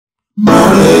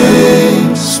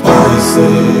Marriage Spices.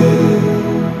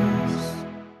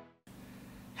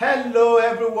 Hello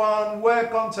everyone,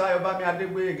 welcome to Ayobami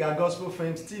Adegboyega Gospel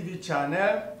Films TV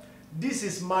channel. This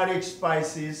is Marriage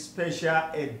Spices Special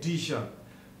Edition.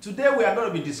 Today we are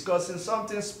going to be discussing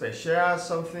something special,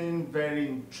 something very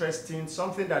interesting,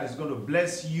 something that is going to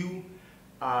bless you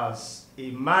as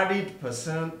a married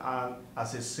person and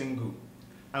as a single.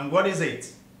 And what is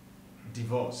it?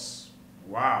 Divorce.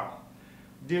 Wow.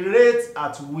 The rate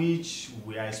at which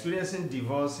we are experiencing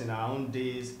divorce in our own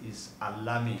days is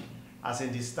alarming. As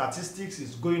in, the statistics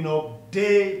is going up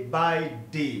day by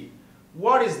day.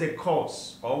 What is the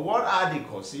cause, or what are the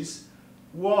causes?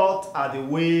 What are the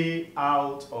way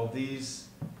out of this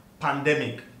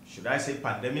pandemic? Should I say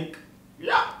pandemic?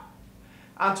 Yeah.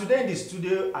 And today in the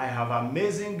studio, I have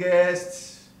amazing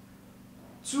guests,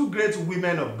 two great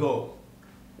women of God.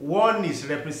 One is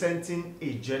representing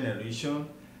a generation,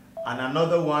 and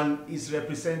another one is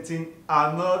representing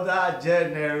another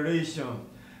generation.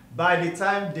 By the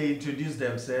time they introduce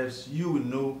themselves, you will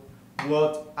know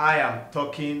what I am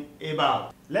talking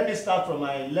about. Let me start from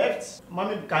my left.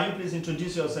 Mommy, can you please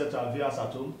introduce yourself to our viewers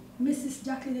at home? Mrs.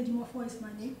 Jacqueline Ejimofo is my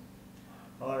name.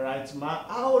 All right, ma.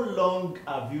 How long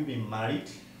have you been married?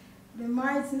 Been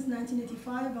married since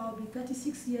 1985. I'll be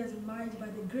 36 years in marriage by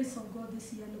the grace of God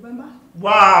this year, November.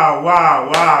 Wow,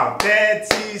 wow, wow.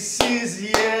 36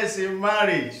 years in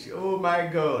marriage. Oh my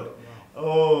God.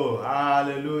 Oh,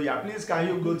 hallelujah. Please, can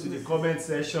you go to the comment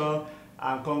section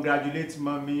and congratulate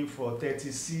Mommy for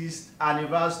 36th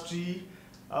anniversary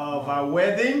of our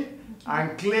wedding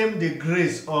and claim the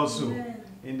grace also. Amen.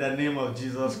 In the name of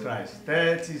Jesus Christ.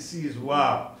 36,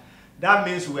 wow. That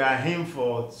means we are in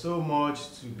for so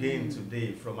much to gain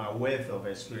today from our wealth of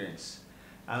experience.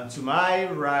 And to my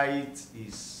right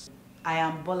is... I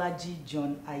am Bolaji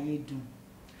John Ayedu.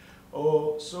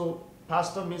 Oh, so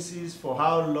Pastor Mrs., for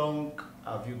how long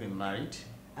have you been married?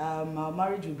 Our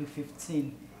marriage will be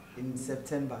 15 in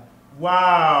September.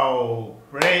 Wow!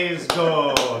 Praise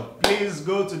God! Please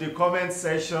go to the comment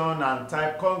section and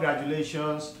type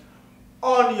congratulations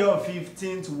on your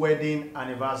 15th wedding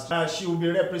anniversary. She will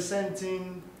be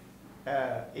representing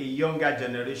a younger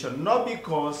generation, not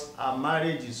because her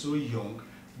marriage is so young,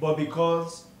 but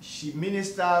because she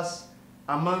ministers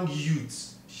among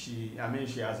youths. She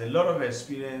has a lot of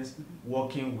experience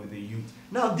working with the youth.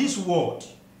 Now, this word,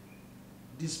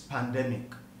 this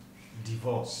pandemic,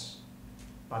 divorce,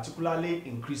 particularly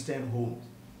in Christian homes,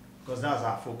 because that's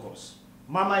our focus.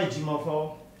 Mama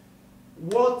Ejimofo,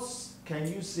 what can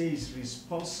you say is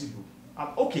responsible?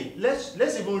 Okay, let's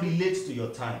even relate to your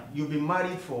time. You've been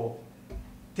married for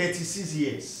 36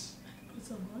 years. Praise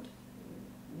God.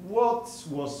 What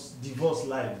was divorce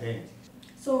like then?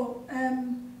 So,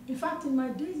 in fact, in my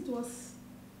days, it was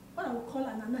what I would call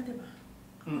an anathema,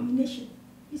 abomination.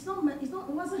 It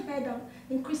wasn't heard of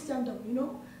in Christendom, you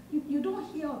know. You don't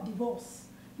hear of divorce.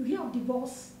 You hear of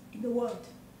divorce in the world.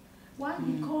 Why?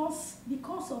 Because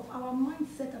of our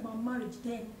mindset about marriage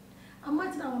then. Our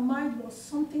mindset about marriage was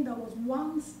something that was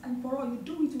once and for all. You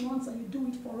do it once and you do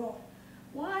it for all.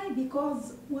 Why?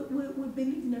 Because we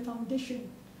believe in a foundation.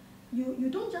 You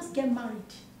don't just get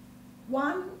married.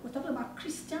 One, we're talking about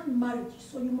Christian marriage,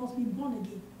 so you must be born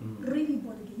again, really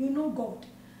born again. You know God.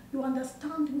 You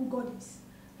understand who God is.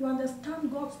 You understand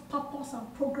God's purpose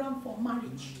and program for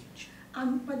marriage.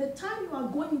 And by the time you are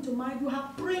going into marriage, you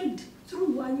have prayed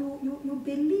through and you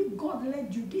believe God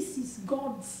led you. This is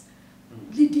God's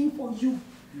leading for you.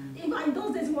 In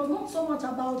those days, it was not so much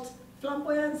about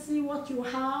flamboyancy, what you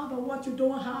have or what you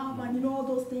don't have, and you know all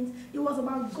those things. It was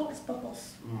about God's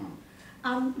purpose.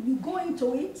 And you go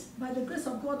into it by the grace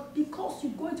of God, because you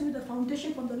go into it, the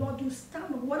foundation from the Lord, you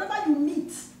stand on whatever you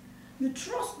meet. You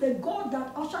trust the God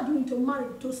that ushered you into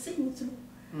marriage to see you through.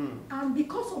 And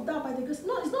because of that, by the grace,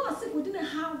 no, it's not as if we didn't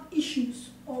have issues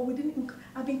or we didn't.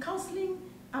 I've been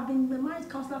a marriage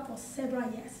counselor for several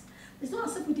years. It's not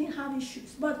as if we didn't have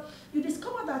issues, but you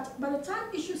discover that by the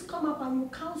time issues come up and you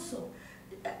counsel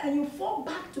and you fall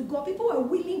back to God, people are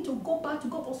willing to go back to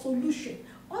God for solution.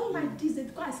 Unlike these days,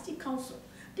 because I still counsel.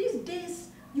 These days,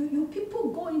 you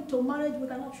people go into marriage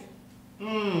with an option.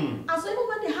 And so even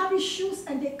when they have issues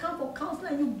and they come for counsel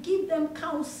and you give them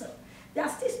counsel, they are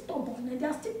still stubborn and they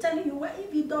are still telling you, well,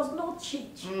 if he does not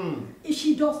change, if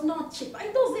she does not change. But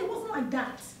in those days, it wasn't like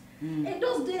that. In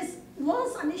those days,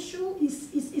 once an issue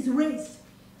is raised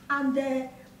and the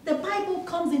Bible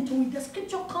comes into it, the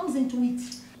scripture comes into it,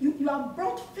 you are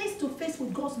brought face to face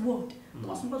with God's word.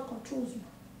 God's word controls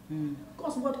you.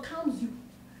 God's word calms you.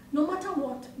 no matter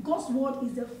what, God's word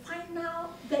is the final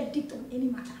verdict on any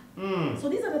matter. So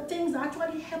these are the things that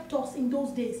actually helped us in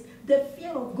those days. The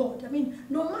fear of God. I mean,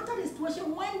 no matter the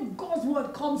situation, when God's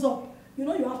word comes up, you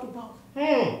know you have to bow.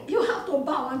 You have to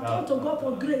bow and turn to God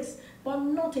for grace, but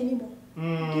not anymore.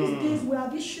 These days we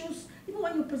have issues. Even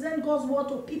when you present God's word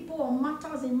to people or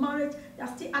matters in marriage, they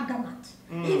are still adamant.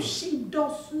 If she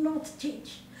does not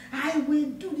change, I will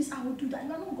do this, I will do that.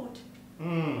 You are not God.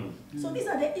 So these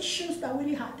are the issues that we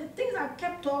really had. The things that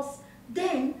kept us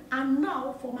then and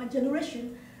now for my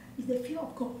generation is the fear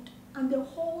of God and the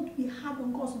hold we had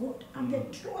on God's word and the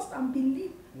trust and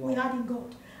belief we had in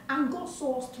God. And God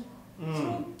saw us through.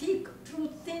 Through thick, through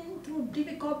thin, through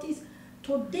difficulties.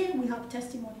 Today we have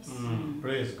testimonies.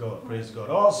 Praise God, praise God.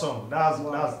 Awesome. That's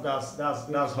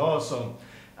awesome.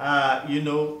 You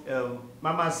know,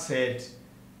 Mama said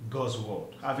God's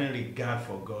word, having regard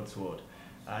for God's word.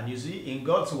 And you see, in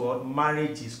God's word,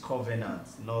 marriage is covenant,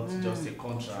 not just a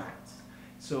contract.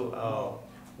 So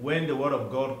when the word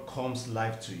of God comes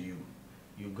live to you,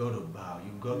 you got to bow.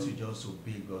 You got to just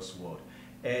obey God's word.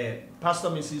 Pastor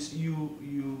Mrs.,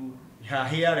 you are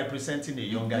here representing the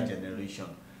younger generation.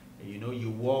 You know, you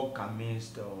work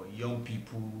amidst young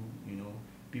people, you know,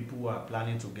 people who are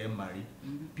planning to get married,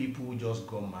 people who just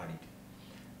got married.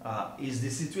 Is the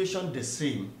situation the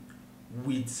same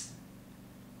with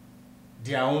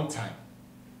their own time?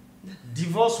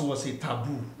 Divorce was a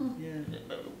taboo.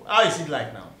 How is it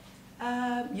like now?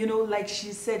 You know, like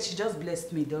she said, she just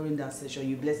blessed me during that session.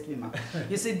 You blessed me, ma.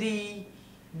 You see,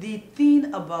 the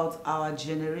thing about our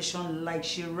generation, like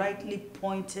she rightly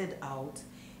pointed out,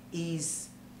 is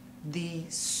the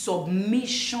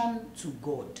submission to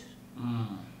God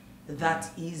that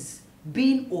is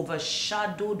being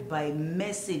overshadowed by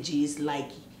messages like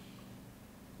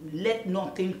let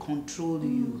nothing control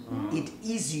you. It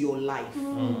is your life.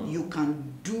 You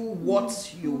can do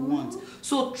what you want.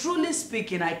 So truly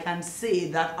speaking, I can say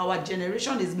that our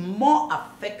generation is more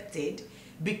affected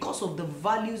because of the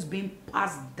values being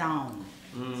passed down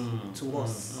to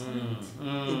us.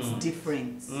 It's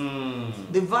different.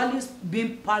 The values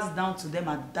being passed down to them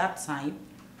at that time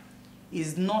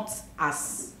is not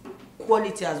as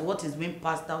quality as what is being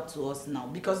passed out to us now.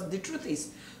 Because the truth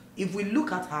is, if we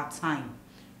look at our time,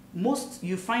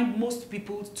 you find most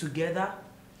people together,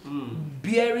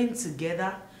 bearing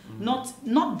together,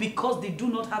 not because they do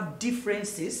not have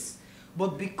differences,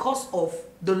 but because of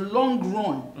the long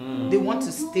run, they want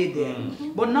to stay there.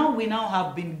 But now we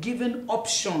have been given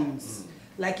options.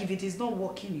 Like if it is not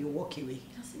working, you walk away.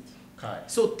 That's it. Okay.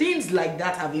 So things like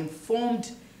that have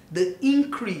informed the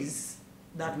increase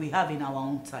that we have in our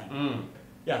own time.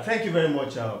 Yeah, thank you very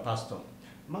much, Pastor.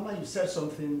 Mama, you said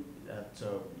something that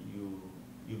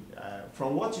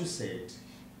from what you said,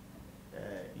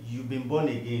 you've been born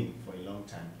again for a long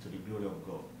time to the glory of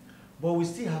God. But we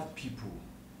still have people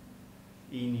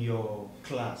in your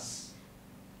class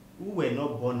who were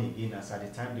not born again as at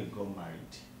the time they got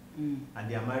married,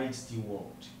 and their marriage still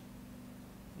worked.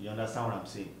 You understand what I'm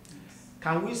saying? Yes.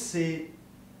 Can we say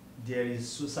there is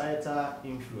societal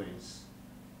influence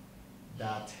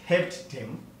that helped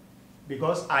them?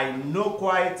 Because I know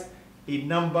quite a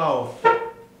number of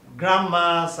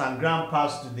grandmas and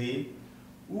grandpas today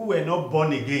who were not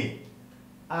born again,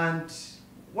 and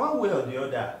one way or the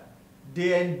other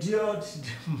they endured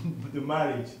the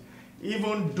marriage,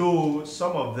 even though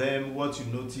some of them, what you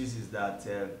notice is that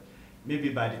maybe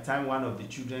by the time one of the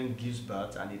children gives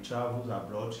birth and he travels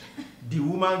abroad, the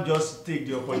woman just take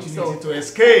the opportunity to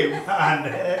escape.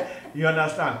 And you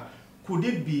understand? Could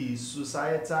it be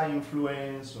societal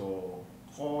influence or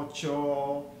culture?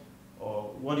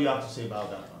 Or what do you have to say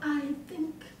about that one? I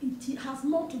think it has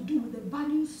more to do with the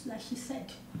values, like she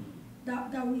said,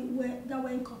 that were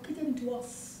inculcated into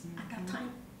us at that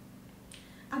time.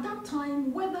 At that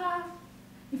time, whether,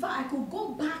 in fact, I could go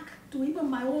back to even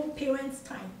my own parents'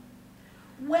 time,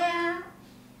 where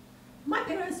my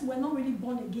parents were not really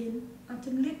born again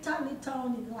until later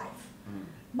on in life.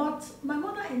 But my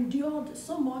mother endured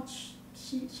so much.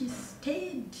 She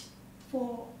stayed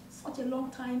for such a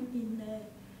long time in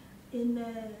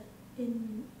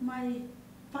my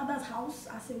father's house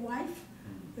as a wife.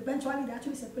 Eventually they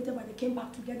actually separated, but they came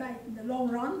back together in the long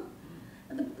run.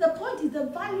 And the point is, the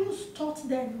values taught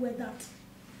then were that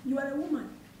you are a woman.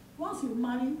 Once you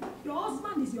marry, your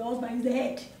husband is your husband, he's the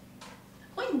head.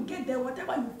 When you get there,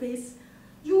 whatever you face,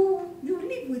 you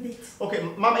live with it. Okay,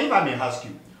 Mama, if I may ask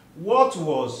you, what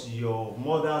was your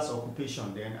mother's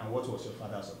occupation then, and what was your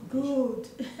father's occupation? Good.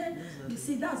 You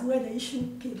see, that's where the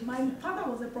issue came. My father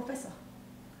was a professor.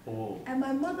 Oh. And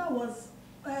my mother was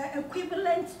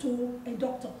equivalent to a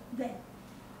doctor then.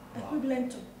 Wow.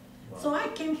 Equivalent to. Wow. So I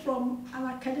came from an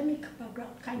academic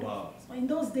background, kind Wow. of. So in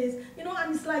those days, you know,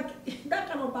 and it's like that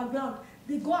kind of background.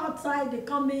 They go outside, they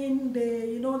come in,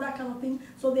 they, you know, that kind of thing.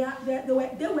 So they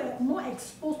were more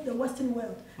exposed to the Western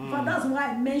world. But that's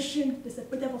why I mentioned they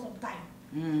separated for some time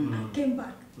and came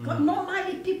back. Because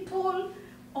normally people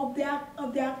of their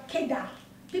cadre,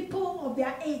 people of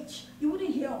their age, you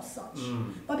wouldn't hear of such.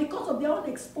 But because of their own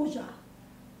exposure,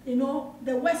 you know,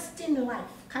 the Western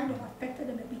life kind of affected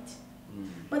them a bit.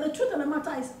 But the truth of the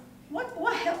matter is,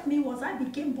 what helped me was I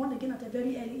became born again at a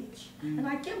very early age. And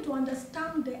I came to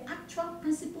understand the actual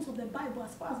principles of the Bible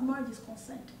as far as marriage is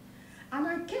concerned. And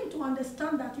I came to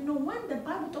understand that, you know, when the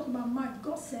Bible talked about marriage,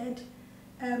 God said,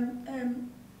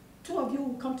 two of you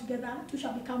will come together, two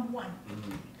shall become one.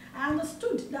 I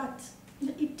understood that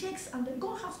it takes, and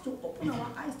God has to open our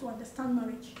eyes to understand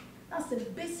marriage. That's the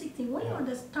basic thing. When you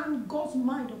understand God's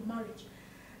mind of marriage,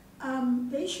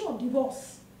 the issue of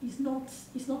divorce is not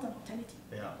an alternative.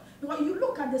 Yeah. Because you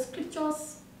look at the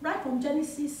scriptures, right from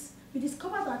Genesis, you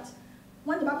discover that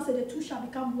when the Bible said the two shall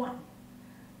become one,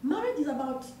 marriage is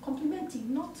about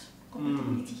complementing, not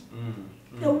compatibility.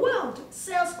 The world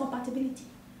sells compatibility.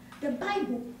 The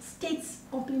Bible states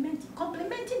complementing.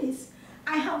 Complementing is,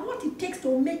 I have what it takes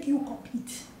to make you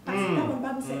complete. That's what the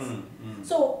Bible says.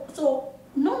 So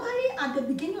normally at the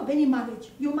beginning of any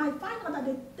marriage, you might find out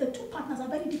that the two partners are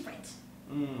very different.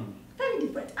 Very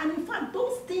different. And in fact,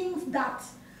 those things that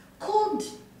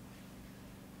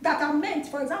are meant,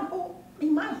 for example,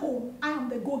 in my home, I am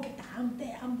the go-getter, I'm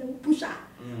the pusher.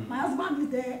 My husband is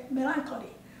the melancholy.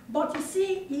 But you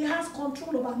see, he has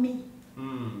control over me.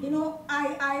 You know,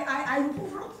 I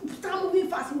start moving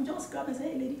fast, he just grab and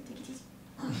say, hey lady, take it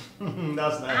easy.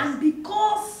 That's nice. And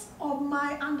because of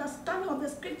my understanding of the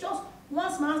scriptures,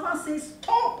 once my husband says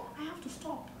stop, I have to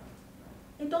stop.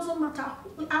 It doesn't matter.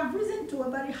 I've risen to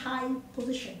a very high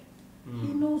position.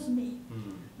 He knows me.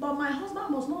 But my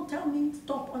husband must not tell me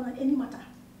stop on any matter.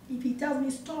 If he tells me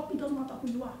stop, it doesn't matter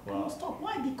who you are. I must stop.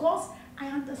 Why? Because I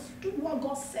understood what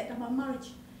God said about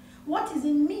marriage. What is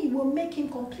in me will make him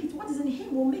complete. What is in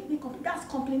him will make me complete. That's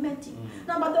complementing.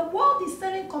 Now, but the world is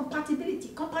selling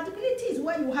compatibility. Compatibility is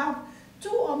where you have two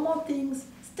or more things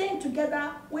staying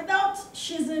together without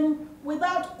schism,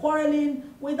 without quarreling,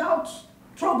 without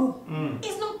trouble.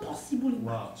 It's not possible in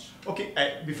marriage.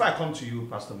 Okay, before I come to you,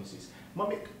 Pastor Mrs.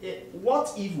 Mommy,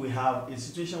 what if we have a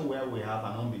situation where we have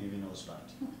an unbelieving husband?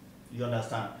 You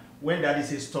understand? When daddy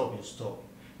says stop, you stop.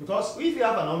 Because if you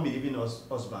have an unbelieving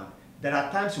husband, there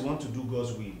are times you want to do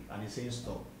God's will and he's saying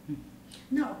stop.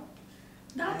 Now,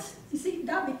 you see,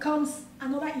 that becomes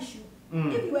another issue.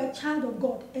 If you are a child of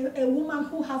God, a woman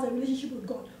who has a relationship with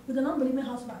God, with an unbelieving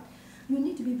husband, you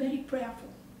need to be very prayerful.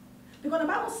 Because the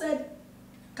Bible said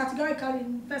categorically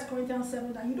in 1 Corinthians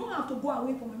 7 that you don't have to go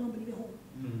away from an unbelieving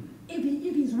home. If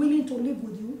he's willing to live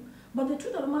with you. But the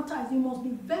truth of the matter is you must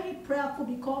be very prayerful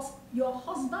because your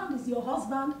husband is your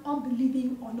husband,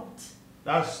 unbelieving or not.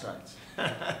 That's right.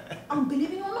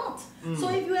 Unbelieving or not. So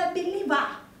if you're a believer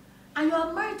and you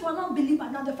are married to an unbeliever,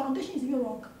 then the foundation is even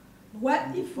wrong.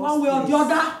 Well, if one way or the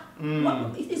other,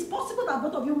 it's possible that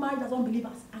both of you married as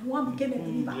unbelievers and one became a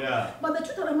believer. Yeah. But the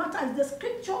truth of the matter is the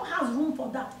scripture has room for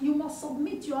that. You must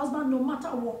submit to your husband no matter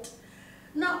what.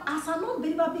 Now, as an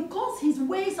unbeliever, because his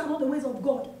ways are not the ways of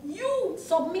God, you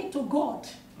submit to God.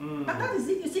 And that is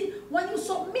it. You see, when you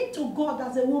submit to God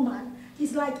as a woman,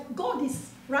 it's like God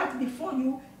is right before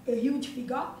you, a huge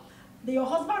figure. Your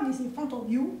husband is in front of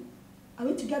you. Are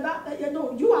we together?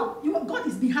 God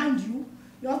is behind you.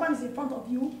 Your husband is in front of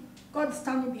you. God is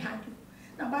standing behind you.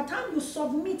 Now, by the time you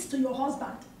submit to your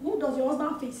husband, who does your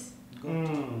husband face?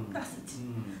 God. That's it.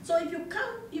 So if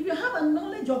you have a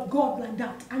knowledge of God like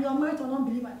that, and you're married to an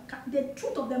unbeliever, the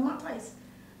truth of the matter is,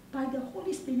 by the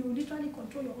Holy Spirit, you will literally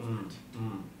control your husband.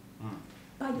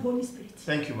 By the Holy Spirit.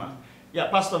 Thank you, ma'am. Yeah,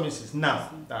 Pastor Mrs. Now,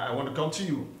 I want to come to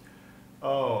you.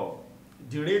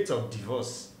 The rate of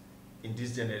divorce in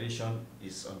this generation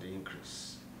is on the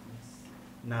increase.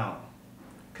 Now,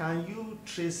 can you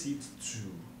trace it to,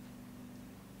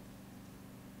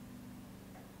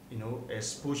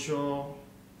 exposure,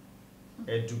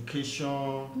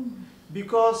 education?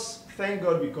 Because, thank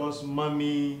God, because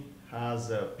mommy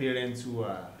has parents who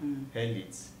are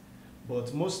elite.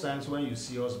 But most times when you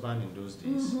see husband in those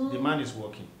days, the man is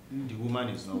working, the woman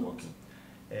is not working.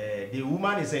 The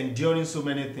woman is enduring so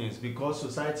many things because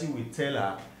society will tell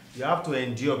her you have to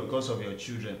endure because of your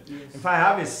children. Yes. In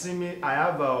fact, I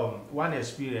have one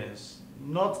experience,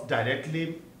 not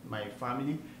directly my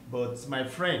family, but my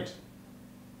friend.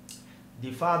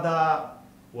 The father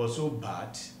was so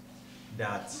bad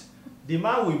that the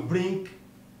man will bring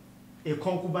a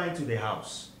concubine to the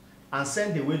house and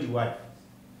send away the wife.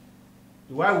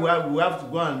 Why we have to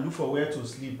go and look for where to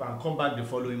sleep and come back the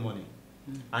following morning.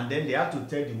 And then they have to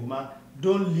tell the woman,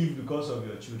 don't leave because of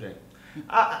your children.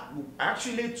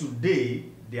 Actually, today,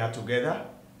 they are together,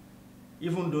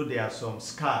 even though there are some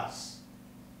scars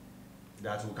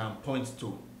that we can point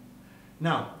to.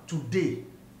 Now, today,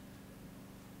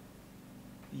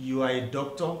 you are a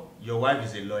doctor, your wife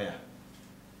is a lawyer.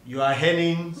 You are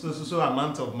earning so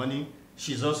amount of money,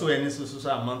 she's also earning so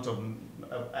amount of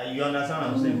you understand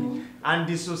what I'm saying? And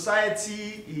the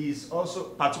society is also,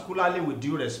 particularly with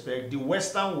due respect, the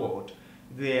Western world,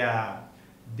 they are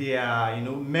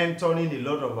mentoring a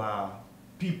lot of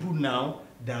people now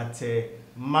that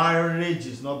marriage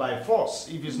is not by force.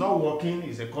 If it's not working,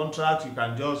 it's a contract, you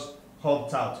can just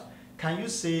opt out. Can you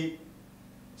say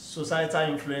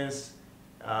societal influence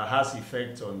has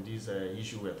effect on this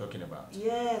issue we're talking about?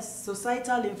 Yes,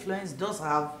 societal influence does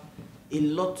have a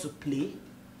lot to play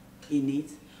in it,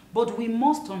 but we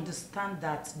must understand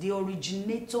that the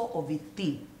originator of a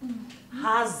thing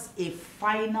has a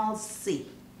final say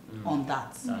on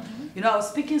that. You know, I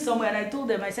was speaking somewhere and I told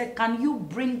them, I said, can you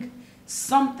bring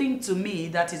something to me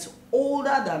that is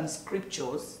older than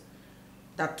scriptures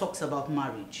that talks about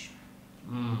marriage?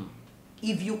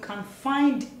 If you can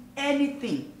find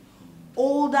anything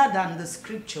older than the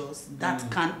scriptures that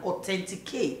can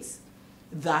authenticate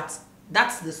that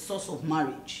that's the source of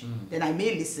marriage, then I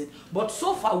may listen. But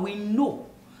so far we know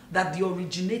that the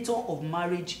originator of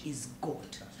marriage is God.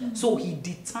 So he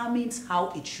determines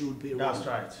how it should be run. That's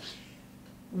right.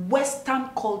 Western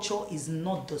culture is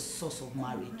not the source of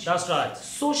marriage. That's right.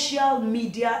 Social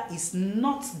media is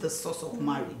not the source of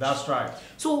marriage. That's right.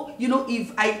 So, you know,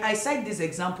 if I cite this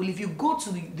example, if you go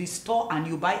to the store and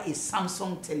you buy a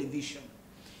Samsung television,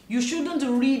 you shouldn't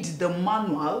read the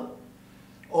manual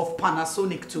of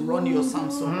Panasonic to run your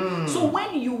Samsung. So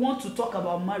when you want to talk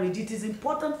about marriage, it is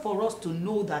important for us to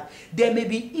know that there may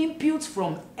be inputs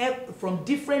from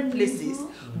different places,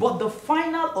 but the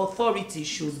final authority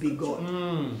should be God.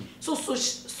 So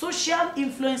social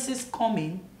influences come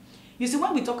in. You see,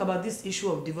 when we talk about this issue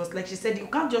of divorce, like she said, you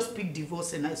can't just pick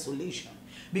divorce in isolation,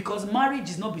 because marriage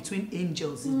is not between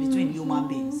angels, it's between human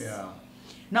beings. Yeah.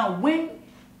 Now,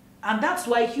 and that's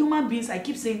why human beings, I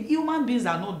keep saying, human beings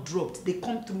are not dropped. They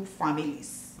come through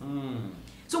families.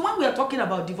 So when we are talking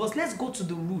about divorce, let's go to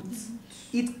the roots.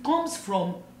 It comes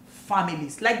from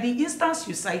families. Like the instance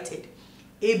you cited,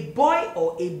 a boy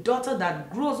or a daughter that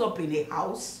grows up in a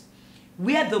house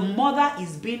where the mother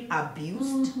is being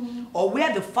abused or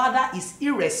where the father is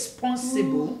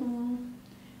irresponsible,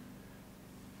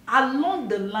 along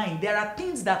the line, there are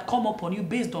things that come upon you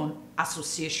based on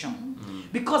association.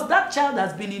 Because that child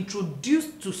has been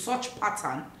introduced to such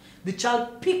pattern, the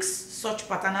child picks such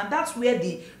pattern, and that's where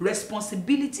the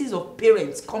responsibilities of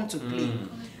parents come to play.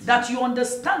 That you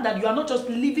understand that you are not just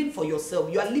living for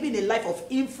yourself, you are living a life of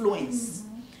influence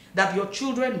that your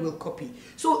children will copy.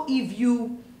 So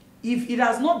if it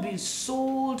has not been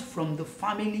sold from the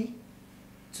family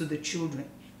to the children,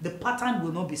 the pattern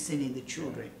will not be seen in the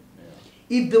children.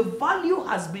 If the value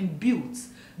has been built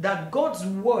that God's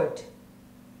word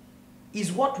is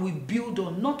what we build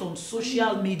on, not on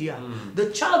social media,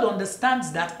 the child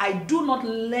understands that I do not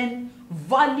learn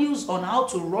values on how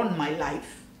to run my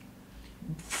life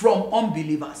from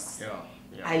unbelievers.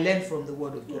 I learn from the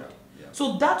word of God.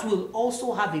 So that will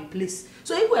also have a place.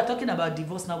 So if we are talking about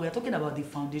divorce now, we are talking about the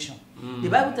foundation. The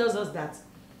Bible tells us that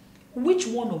which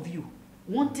one of you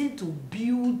wanting to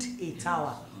build a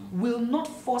tower will not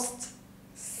first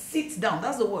sit down,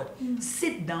 that's the word,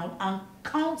 sit down and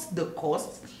count the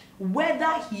cost,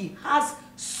 whether he has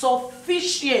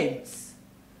sufficient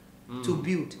to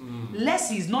build,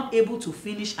 lest he is not able to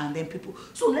finish and then people.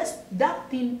 So that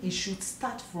thing, it should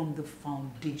start from the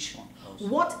foundation.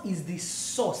 What is the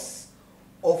source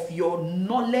of your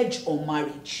knowledge on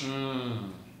marriage?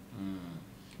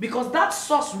 Because that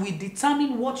source will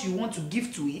determine what you want to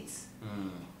give to it,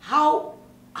 how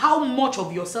much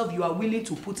of yourself you are willing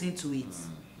to put into it.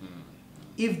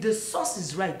 If the source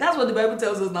is right, that's what the Bible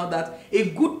tells us now, that a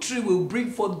good tree will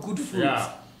bring forth good fruit.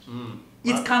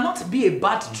 It cannot be a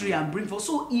bad tree and bring forth.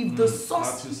 So if the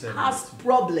source has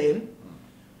problem,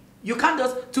 you can't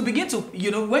just, to begin to, you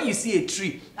know, when you see a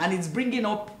tree and it's bringing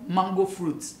up mango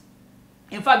fruits.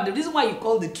 In fact, the reason why you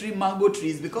call the tree mango tree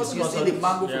is because you see the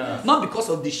mango fruit, not because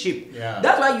of the shape.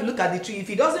 That's why you look at the tree. If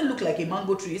it doesn't look like a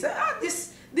mango tree, you say,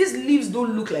 these leaves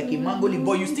don't look like a mango leaf,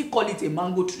 but you still call it a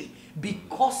mango tree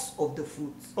because of the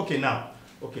fruit. Okay, now,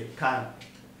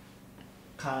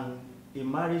 can a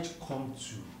marriage come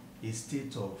to a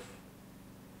state of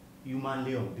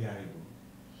humanly unbearable?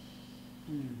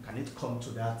 Can it come to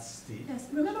that state? Yes,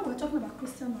 remember we're talking about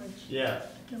Christian marriage. Yeah.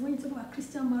 Okay, when you talk about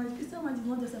Christian marriage is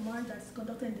not just a marriage that's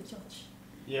conducted in the church.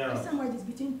 Yeah. Christian marriage is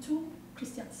between two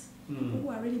Christians, people who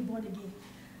are really born again.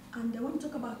 And when you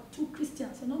talk about two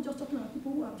Christians, you're not just talking about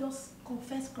people who have just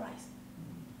confessed Christ.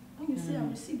 When you say, I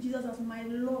receive Jesus as my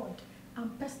Lord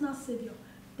and personal Savior,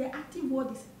 the active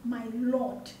word is my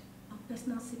Lord and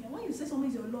personal Savior. When you say someone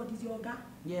is your Lord, is your God.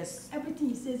 Yes. Everything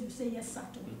he says, you say yes, sir,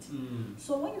 to it.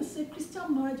 So when you say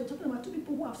Christian marriage, you're talking about two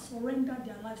people who have surrendered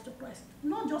their lives to Christ.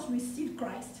 Not just received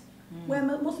Christ, where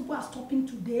most people are stopping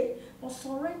today, but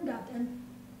surrendered, and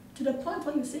to the point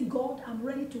where you say, God, I'm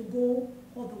ready to go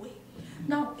all the way.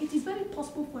 Now, it is very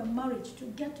possible for a marriage to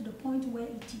get to the point where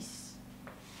it is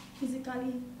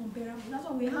physically unbearable. That's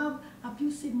why we have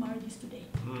abusive marriages today.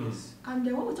 Yes. And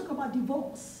when we talk about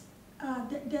divorce,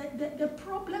 the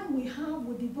problem we have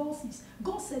with divorce is,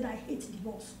 God said, I hate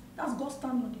divorce. That's God's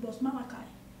stand on divorce, Malachi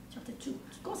chapter 2.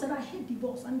 God said, I hate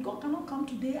divorce, and God cannot come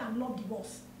today and love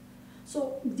divorce.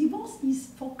 So divorce is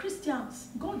for Christians.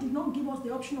 God did not give us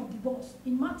the option of divorce.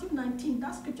 In Matthew 19,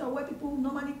 that scripture where people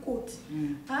normally quote,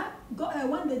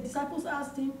 when the disciples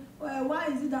asked him, why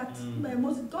is it that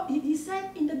Moses, he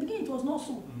said, in the beginning it was not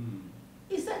so.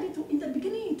 He said, in the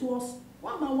beginning it was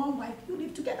one man, one wife, you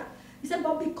live together. He said,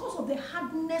 but because of the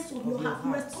hardness of your heart,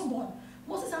 you were stubborn.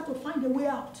 Moses had to find a way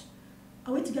out.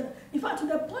 Are we together? In fact, to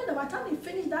the point that by the time he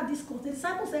finished that discourse, the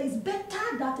disciples said it's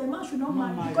better that a man should not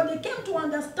marry. Because they came to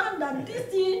understand that this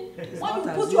thing, when you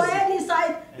put your head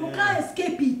inside, you can't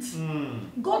escape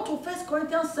it. Go to 1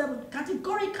 Corinthians 7.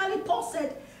 Categorically, Paul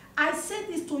said, I say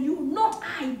this to you, not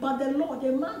I, but the Lord.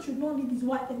 A man should not leave his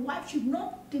wife. The wife should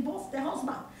not divorce the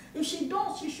husband. If she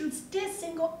does, she should stay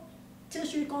single till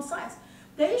she reconciles.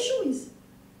 The issue is,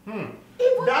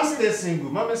 That stay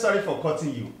single. Mommy, sorry for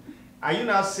cutting you. Are you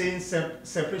now saying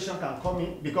separation can come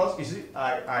in? Because you see,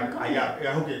 I'm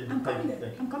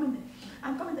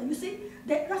coming there. You see,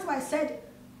 that's why I said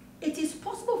it is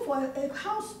possible for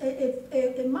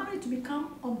a marriage to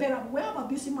become unbearable. We have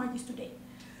abusive marriages today.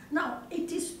 Now,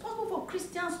 it is possible for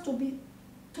Christians to be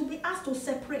asked to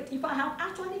separate. If I have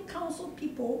actually counseled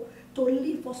people to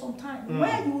live for some time,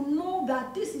 where you know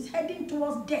that this is heading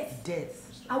towards death.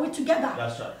 Are we together?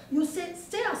 That's right. You say,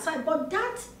 stay aside, but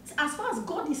that, as far as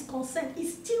God is concerned,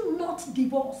 is still not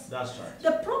divorce. That's right.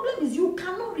 The problem is you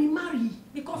cannot remarry,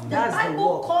 because the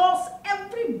Bible calls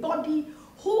everybody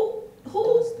who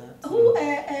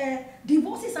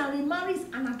divorces and remarries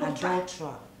an adulterer.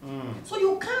 So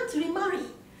you can't remarry.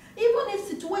 Even if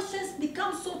situations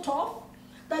become so tough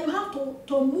that you have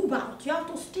to move out, you have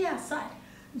to stay aside.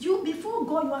 Before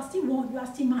God, you are still one, you are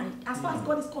still married. As far as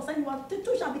God is concerned, the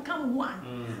two shall become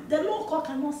one. The law of God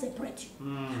cannot separate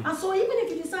you. And so even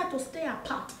if you decide to stay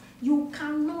apart, you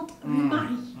cannot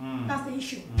remarry. That's the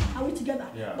issue. Are we together?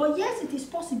 Yeah. But yes, it is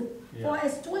possible for a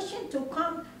situation to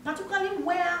come, particularly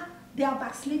where they are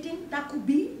backsliding. That could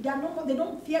be, they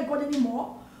don't fear God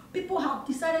anymore. People have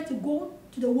decided to go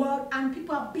to the world, and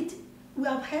people have beaten. We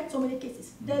have heard so many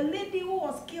cases. The lady who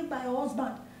was killed by her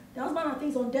husband, the husband, I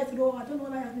think, is on death row. I don't know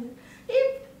what that means.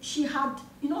 If she had,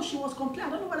 she was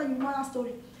complaining. I don't know whether you know that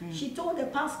story. She told the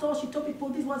pastor, she told people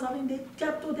this was happening. They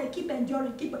kept told her, keep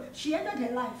enduring, She ended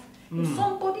her life. If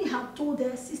somebody had told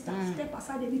her, sister, step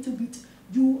aside a little bit,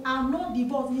 you are not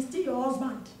divorced, he's still your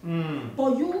husband.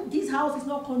 But this house is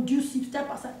not conducive, step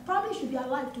aside. Probably should be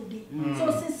alive today.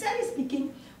 So sincerely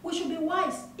speaking, we should be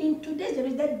wise. In today's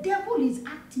generation, the devil is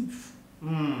active.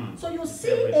 So you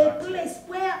see a place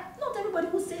where not everybody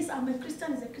who says I'm a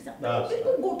Christian is a Christian.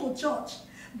 People go to church,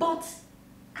 but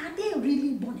are they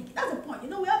really born again? That's the point.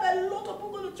 We have a lot of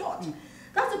people go to church.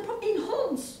 That's the problem. In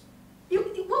homes, when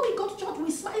we go to church, we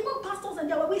smile. Even pastors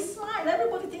and we smile.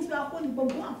 Everybody thinks we are holy, but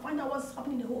go and find out what's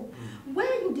happening in the home.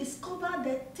 Where you discover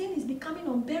that thing is becoming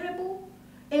unbearable,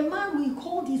 a man will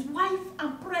hold his wife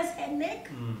and press her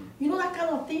neck. That kind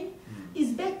of thing.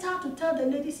 It's better to tell the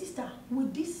lady, sister,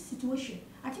 with this situation,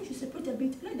 I think you separate a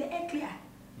bit, let the air clear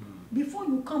before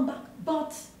you come back.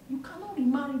 But you cannot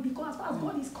remarry, because as far as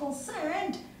God is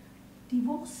concerned,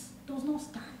 divorce does not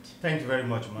stand. Thank you very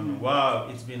much, Manu. Wow,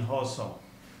 it's been awesome.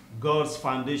 God's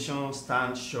foundation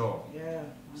stands sure. Yeah.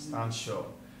 Stands sure.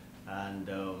 And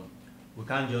we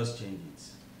can't just change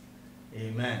it.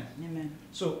 Amen. Amen.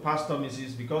 So, Pastor,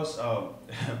 Mrs., because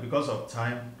of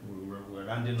time, we're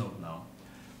rounding up now.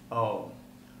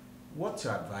 What's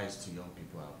your advice to young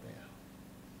people out there?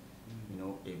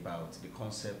 About the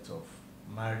concept of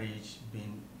marriage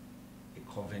being a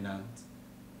covenant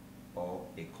or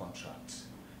a contract.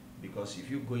 Because if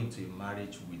you go into a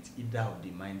marriage with either of the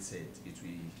mindset, it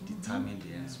will determine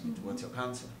the ends. What's your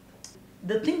counsel?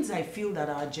 the things I feel that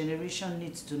our generation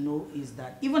needs to know is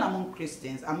that even among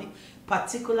Christians, I mean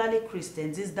particularly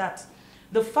Christians, is that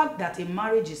the fact that a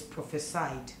marriage is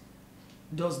prophesied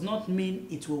does not mean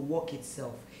it will work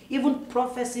itself. Even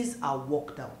prophecies are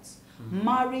worked out.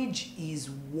 Marriage is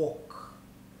work.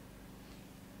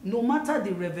 No matter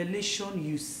the revelation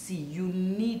you see, you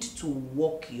need to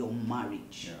work your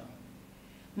marriage. Yeah.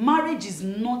 Marriage is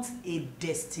not a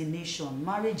destination.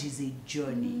 Marriage is a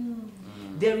journey.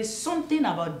 There is something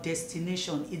about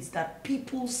destination. It's that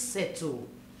people settle.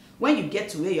 When you get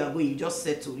to where you are going, you just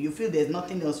settle. You feel there's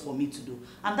nothing else for me to do.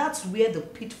 And that's where the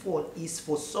pitfall is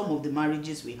for some of the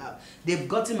marriages we have. They've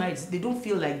gotten married. They don't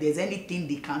feel like there's anything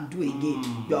they can do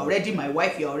again. You're already my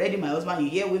wife. You're already my husband. You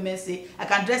hear women say, I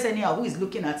can dress anyhow. Who is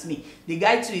looking at me? The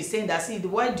guy too is saying that, see,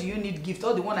 why do you need gift?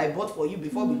 Or the one I bought for you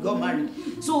before we got married.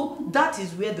 So that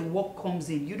is where the work comes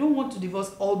in. You don't want to divorce.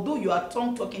 Although you are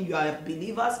tongue-talking, you are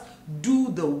believers,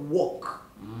 do the work.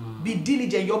 Be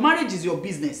diligent. Your marriage is your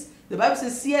business. The Bible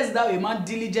says, seest thou a man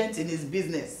diligent in his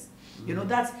business. You know,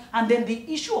 that's, and then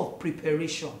the issue of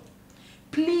preparation.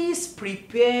 Please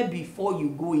prepare before you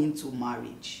go into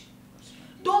marriage.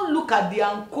 Don't look at the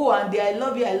anchor and the I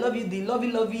love you, the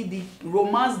lovey, the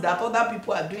romance that other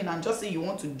people are doing and just say you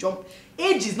want to jump.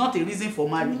 Age is not a reason for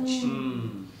marriage.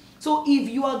 So if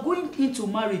you are going into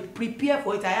marriage, prepare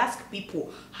for it. I ask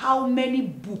people, how many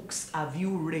books have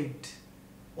you read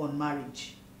on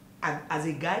marriage? As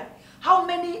a guy, how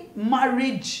many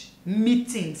marriage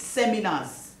meetings,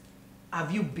 seminars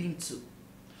have you been to?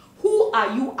 Who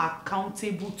are you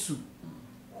accountable to?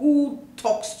 Who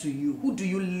talks to you? Who do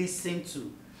you listen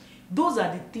to? Those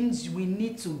are the things we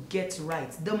need to get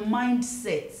right. The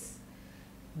mindset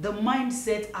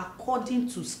according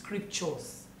to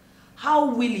scriptures. How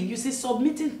willing? You see,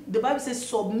 submitting, the Bible says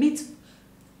submit.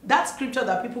 That scripture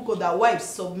that people call that wives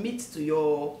submit to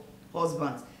your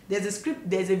husbands.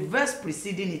 There's a verse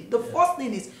preceding it. The first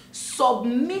thing is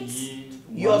submit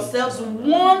yourselves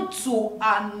one to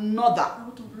another.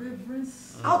 Out of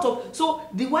reverence. So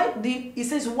it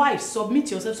says wives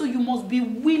submit yourself. So you must be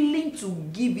willing to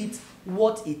give it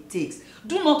what it takes.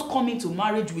 Do not come into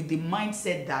marriage with the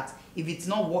mindset that if it's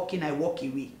not working, I walk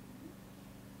away.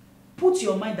 Put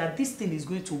your mind that this thing is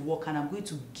going to work and I'm going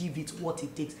to give it what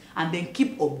it takes, and then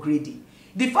keep upgrading.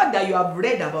 The fact that you have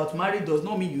read about marriage does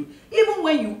not mean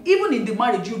even in the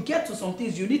marriage, you get to some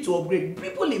things you need to upgrade.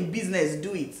 People in business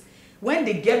do it. When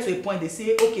they get to a point, they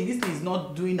say, okay, this thing is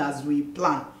not doing as we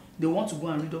plan. They want to go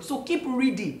and read up. So keep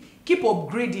reading, keep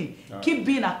upgrading, keep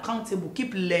being accountable,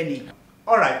 keep learning.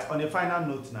 All right, on a final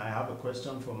note now, I have a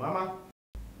question for Mama.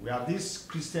 We have this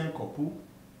Christian couple.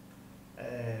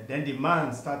 Then the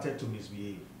man started to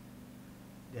misbehave.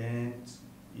 Then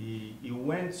he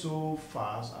went so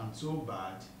fast and so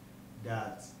bad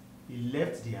that he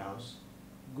left the house,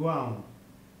 go and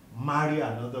marry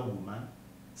another woman,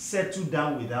 settle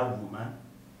down with that woman.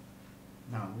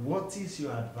 Now, what is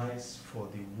your advice for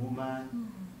the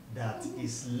woman that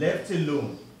is left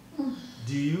alone?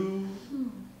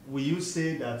 Will you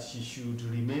say that she should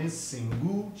remain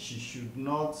single? She should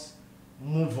not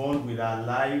move on with her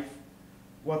life?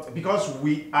 Because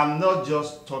I'm not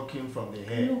just talking from the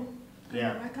head. No.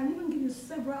 Yeah. I can even give you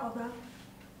several other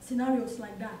scenarios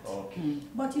like that. Okay.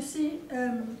 But you see,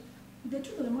 the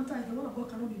truth of the matter is the word of God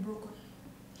cannot be broken.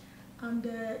 And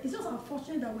it's just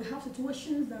unfortunate that we have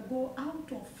situations that go out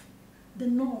of the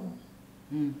norm.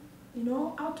 You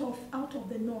know, out of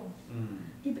the norm.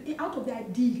 Out of the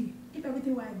ideal. If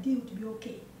everything were ideal, it would be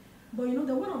okay. But you know,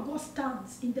 the word of God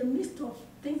stands in the midst of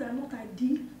things that are not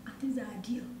ideal and things that are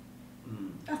ideal.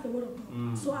 That's the word of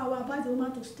God. So I will advise the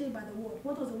woman to stay by the word.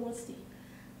 What does the word say?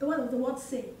 The word of the word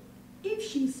say, if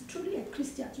she's truly a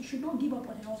Christian, she should not give up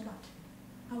on her husband.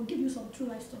 I will give you some true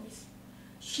life stories.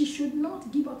 She should not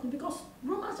give up, because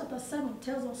Romans chapter 7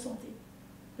 tells us something.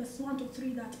 Verse 1 to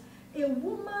 3, that a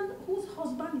woman whose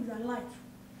husband is alive,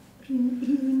 he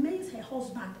remains her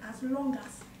husband as long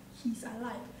as he's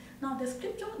alive. Now the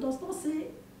scripture does not say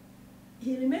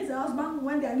he remains her husband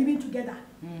when they are living together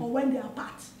or when they are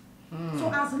apart.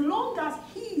 So as long as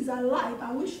he is alive,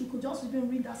 I wish you could just even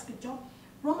read that scripture.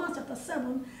 Romans chapter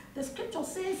 7, the scripture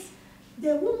says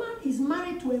the woman is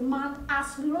married to a man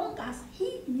as long as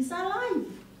he is alive.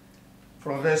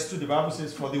 From verse 2, the Bible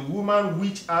says, for the woman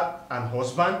which hath an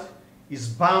husband is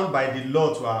bound by the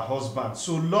law to her husband,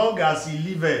 so long as he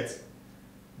liveth.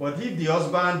 But if the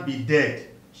husband be dead,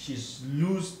 she's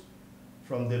loosed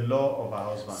from the law of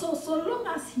her husband. So long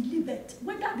as he liveth,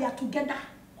 whether they are together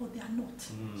or they are not,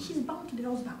 she's bound to the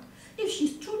husband. If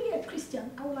she's truly a Christian,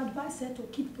 I will advise her to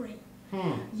keep praying.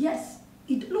 Yes,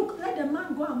 look, let the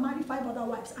man go and marry 5 other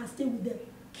wives and stay with them.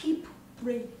 Keep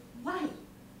praying. Why?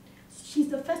 she's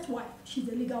the first wife. She's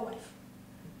the legal wife.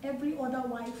 Every other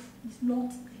wife is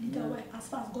not a legal wife as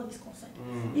far as God is concerned.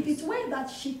 If it were that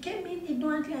she came in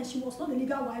ignorantly and she was not a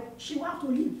legal wife, she will have to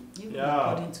leave. Even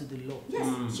according to the law.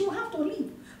 Yes, she will have to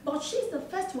leave. But she's the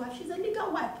first wife. She's a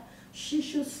legal wife. She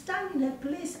should stand in her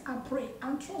place and pray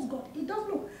and trust God. It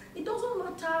doesn't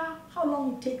matter how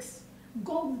long it takes.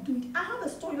 God will do it. I have a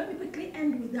story. Let me quickly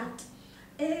end with that.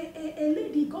 A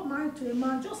lady got married to a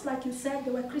man, just like you said, they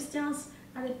were Christians,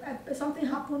 and something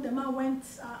happened, the man went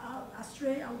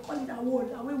astray, I would call it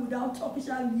away without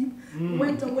official leave,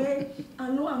 went away,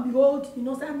 and lo and behold,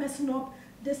 started messing up.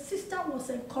 The sister was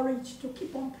encouraged to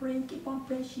keep on praying.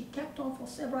 She kept on for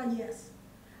several years.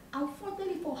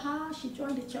 Unfortunately for her, she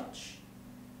joined the church.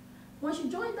 When she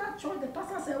joined that church, the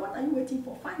pastor said, "What are you waiting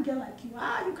for? Fine girl like you.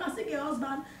 You can see your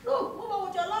husband. Look, move on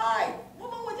with your life.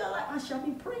 Move on with your life." And she had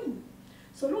been praying.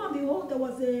 So lo and behold, there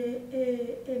was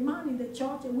a man in the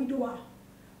church, a widower,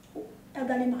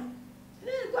 elderly man.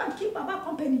 Go and keep Baba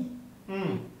company.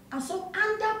 And so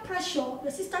under pressure,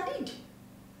 the sister did.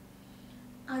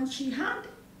 And she had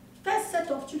first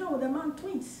set of children with the man,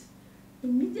 twins.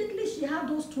 Immediately she had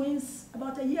those twins.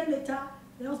 About a year later,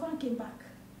 the husband came back.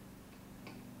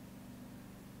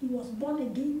 He was born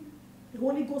again. The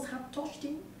Holy Ghost had touched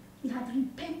him. He had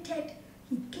repented.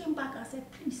 He came back and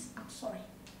said, "Please, I'm sorry."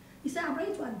 He said, "I'm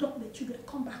ready to adopt the children.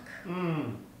 Come back."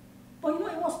 But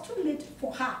it was too late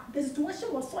for her. The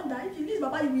situation was such that if you leave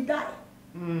Baba, you will die.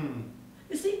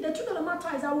 You see, the truth of the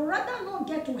matter is I would rather not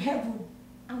get to heaven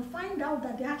and find out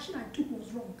that the action I took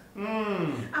was wrong.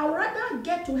 I would rather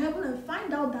get to heaven and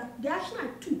find out that the action I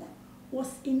took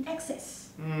was in excess.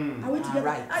 Are we together?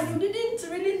 Right. And you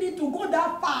didn't really need to go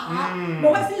that far.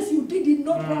 But since you did it,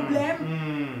 no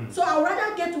problem. So I would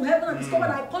rather get to heaven and discover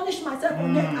that I punished myself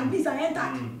on earth and this I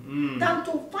entered than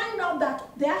to find out that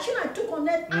the action I took on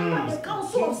earth under the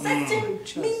counsel of certain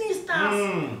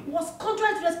ministers was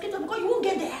contrary to the scripture, because you won't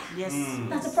get there. Yes.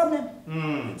 That's the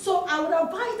problem. So I would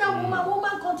advise that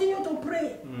woman continue to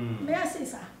pray. May I say,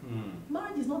 sir,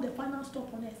 marriage is not the final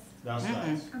stop on earth. That's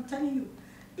right. I'm telling you.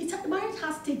 Marriage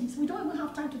has stages. We don't even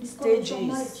have time to discuss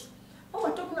marriage. What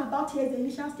we're talking about here is the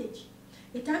initial stage.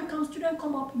 The time comes, children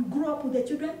come up, you grow up with the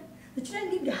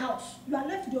children leave the house, you are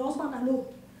left with your husband alone.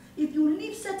 If you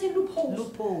leave certain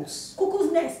loopholes,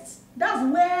 cuckoo's nests, that's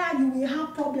where you will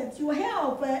have problems. You will hear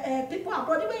of people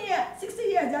abroad, even here, 60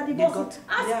 years, they are divorced.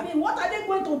 Ask me, what are they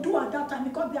going to do at that time?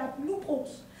 Because there are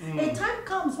loopholes. A time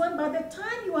comes when by the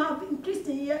time you have increased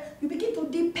a year, you begin to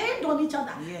depend on each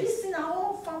other. Yes. These are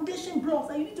all foundation blocks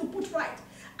that you need to put right.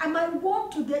 And my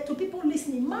word to people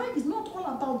listening, marriage is not all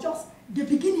about just the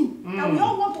beginning. And we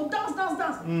all want to dance.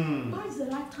 Marriage is a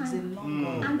lifetime. It's a long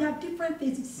goal. And there are different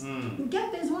phases. You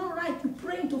get phase 1 right, you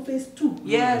pray into phase 2.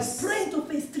 Yes. Pray into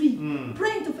phase 3.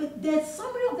 Pray into phase. The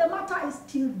summary of the matter is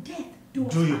till death do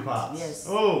you part. Yes.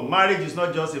 Oh, marriage is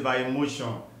not just about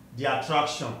emotion, the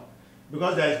attraction.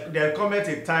 Because there comes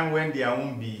a time when there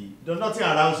won't be, nothing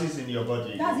arouses in your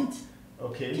body. That's it.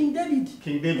 Okay. King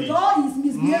David. With all his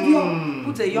misbehavior.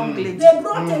 Put a young lady. They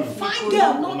brought a fine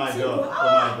girl, Oh my not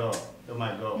God. Oh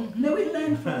my God. May we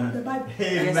learn from the Bible.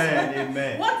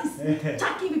 Amen. What is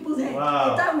checking people's head?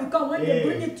 Wow. The time will come when they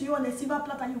bring it to you on a silver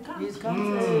platter, you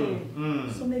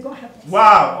can't. So may God help us.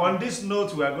 Wow. On this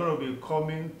note, we are going to be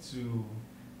coming to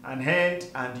an end,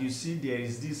 and you see there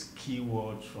is this key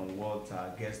word from what our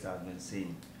guest has been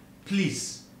saying.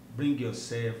 Please bring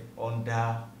yourself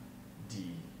under the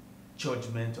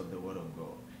judgment of the word of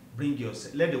God. Bring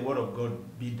yourself, let the word of God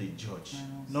be the judge,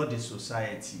 not the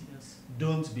society. Yes.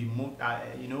 Don't be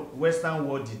Western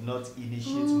world did not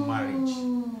initiate marriage.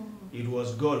 It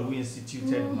was God who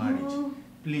instituted marriage.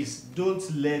 Please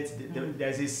don't let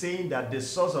there's a saying that the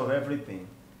source of everything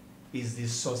is the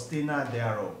sustainer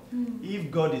thereof.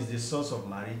 If God is the source of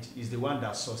marriage, is the one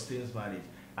that sustains marriage,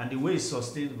 and the way he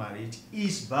sustains marriage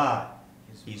is by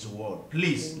his word.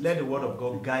 Please let the word of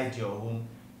God guide your home.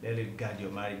 Let it guide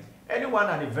your marriage. Anyone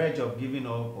on the verge of giving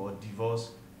up or divorce,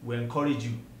 we encourage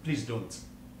you. Please don't.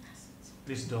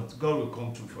 Please don't. God will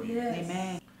come through for you. Yes.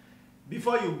 Amen.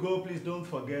 Before you go, please don't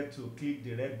forget to click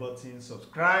the red button,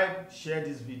 subscribe, share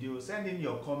this video, send in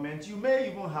your comments. You may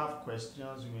even have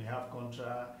questions. You may have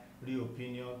contrary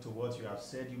opinion to what you have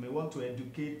said. You may want to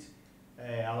educate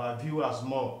our viewers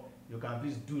more. You can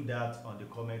please do that on the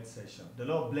comment section. The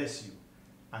Lord bless you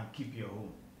and keep your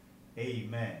home.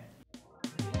 Amen.